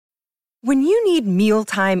When you need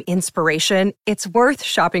mealtime inspiration, it's worth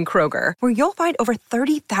shopping Kroger, where you'll find over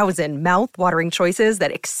 30,000 mouth-watering choices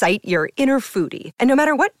that excite your inner foodie. And no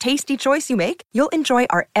matter what tasty choice you make, you'll enjoy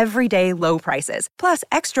our everyday low prices, plus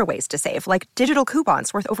extra ways to save, like digital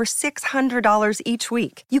coupons worth over $600 each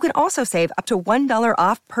week. You can also save up to $1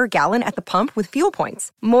 off per gallon at the pump with fuel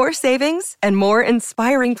points. More savings and more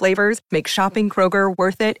inspiring flavors make shopping Kroger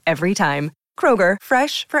worth it every time. Kroger,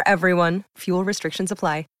 fresh for everyone. Fuel restrictions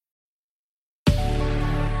apply.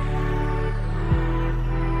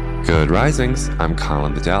 Good Risings, I'm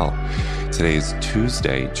Colin Bedell. Today is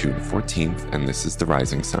Tuesday, June 14th, and this is the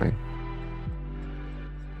Rising Sign.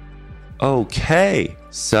 Okay,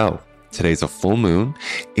 so today's a full moon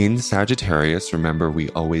in Sagittarius. Remember, we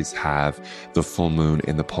always have the full moon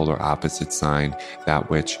in the polar opposite sign, that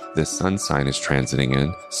which the sun sign is transiting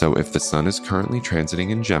in. So if the sun is currently transiting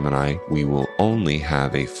in Gemini, we will only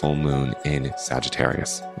have a full moon in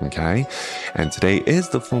Sagittarius, okay? And today is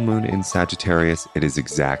the full moon in Sagittarius. It is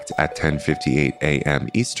exact at 10:58 a.m.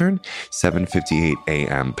 Eastern, 7:58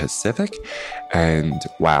 a.m. Pacific. And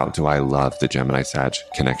wow, do I love the Gemini-Sag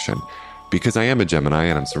connection. Because I am a Gemini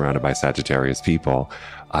and I'm surrounded by Sagittarius people,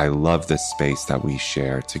 I love this space that we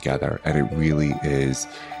share together. And it really is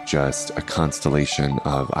just a constellation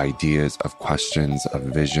of ideas, of questions, of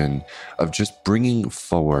vision, of just bringing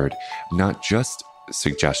forward not just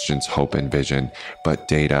suggestions, hope, and vision, but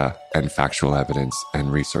data and factual evidence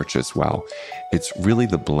and research as well. It's really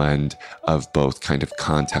the blend of both kind of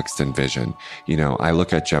context and vision. You know, I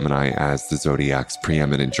look at Gemini as the zodiac's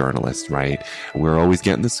preeminent journalist, right? We're always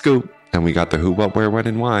getting the scoop. And we got the who, what, where, when,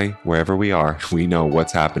 and why, wherever we are. We know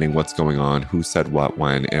what's happening, what's going on, who said what,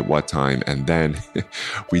 when, at what time. And then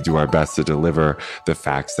we do our best to deliver the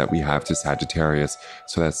facts that we have to Sagittarius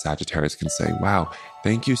so that Sagittarius can say, wow,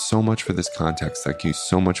 thank you so much for this context. Thank you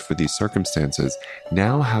so much for these circumstances.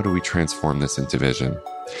 Now, how do we transform this into vision?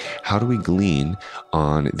 How do we glean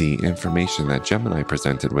on the information that Gemini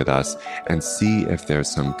presented with us and see if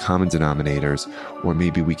there's some common denominators, or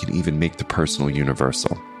maybe we can even make the personal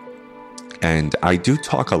universal? And I do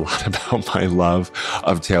talk a lot about my love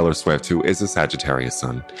of Taylor Swift, who is a Sagittarius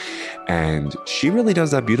sun. And she really does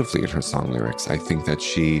that beautifully in her song lyrics. I think that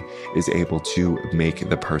she is able to make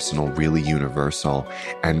the personal really universal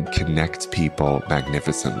and connect people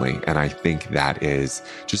magnificently. And I think that is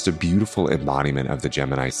just a beautiful embodiment of the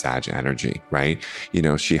Gemini Sag energy, right? You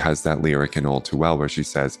know, she has that lyric in All Too Well where she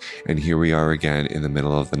says, and here we are again in the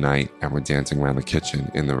middle of the night and we're dancing around the kitchen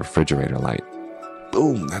in the refrigerator light.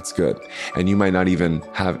 Boom, that's good. And you might not even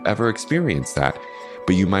have ever experienced that,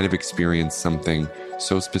 but you might have experienced something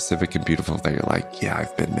so specific and beautiful that you're like, yeah,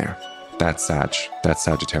 I've been there. That's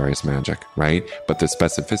Sagittarius magic, right? But the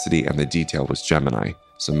specificity and the detail was Gemini.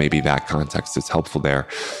 So maybe that context is helpful there.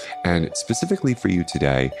 And specifically for you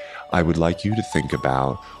today, I would like you to think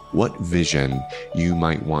about what vision you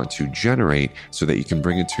might want to generate so that you can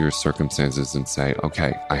bring it to your circumstances and say,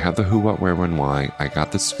 okay, I have the who, what, where, when, why. I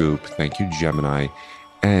got the scoop. Thank you, Gemini.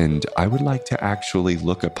 And I would like to actually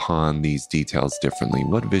look upon these details differently.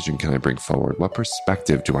 What vision can I bring forward? What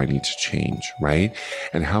perspective do I need to change, right?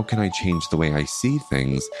 And how can I change the way I see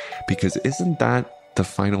things? Because isn't that the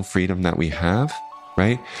final freedom that we have?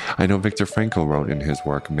 Right? I know Viktor Frankl wrote in his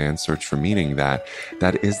work, Man's Search for Meaning, that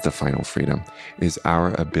is the final freedom, is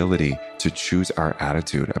our ability to choose our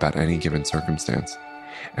attitude about any given circumstance.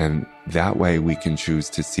 And that way we can choose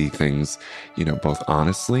to see things, you know, both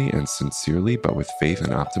honestly and sincerely, but with faith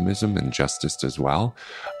and optimism and justice as well.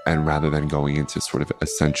 And rather than going into sort of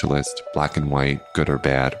essentialist, black and white, good or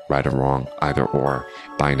bad, right or wrong, either or,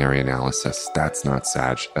 binary analysis, that's not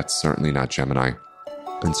Sag. That's certainly not Gemini.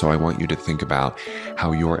 And so I want you to think about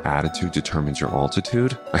how your attitude determines your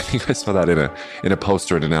altitude. I think I saw that in a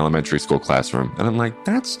poster in an elementary school classroom. And I'm like,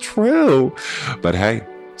 that's true. But hey,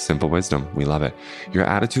 simple wisdom. We love it. Your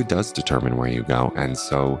attitude does determine where you go. And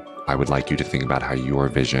so I would like you to think about how your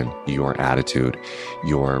vision, your attitude,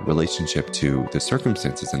 your relationship to the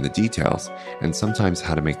circumstances and the details, and sometimes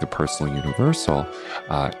how to make the personal universal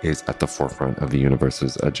is at the forefront of the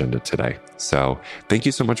universe's agenda today. So thank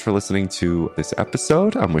you so much for listening to this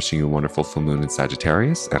episode. I'm wishing you a wonderful full moon in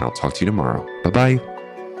Sagittarius, and I'll talk to you tomorrow. Bye-bye.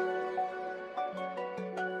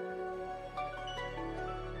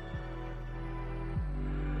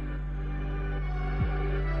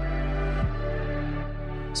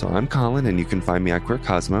 So I'm Colin, and you can find me at Queer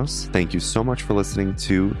Cosmos. Thank you so much for listening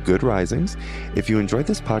to Good Risings. If you enjoyed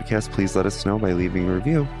this podcast, please let us know by leaving a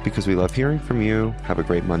review, because we love hearing from you. Have a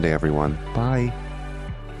great Monday, everyone. Bye.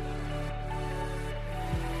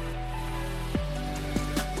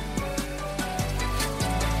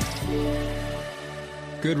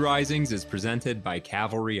 Good Risings is presented by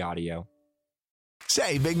Cavalry Audio.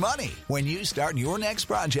 Save big money when you start your next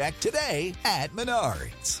project today at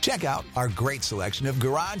Menards. Check out our great selection of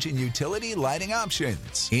garage and utility lighting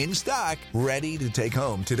options. In stock, ready to take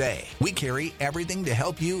home today. We carry everything to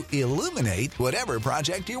help you illuminate whatever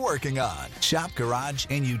project you're working on. Shop garage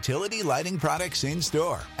and utility lighting products in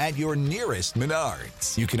store at your nearest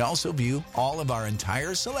Menards. You can also view all of our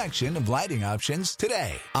entire selection of lighting options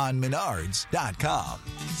today on Menards.com.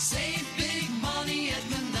 Save big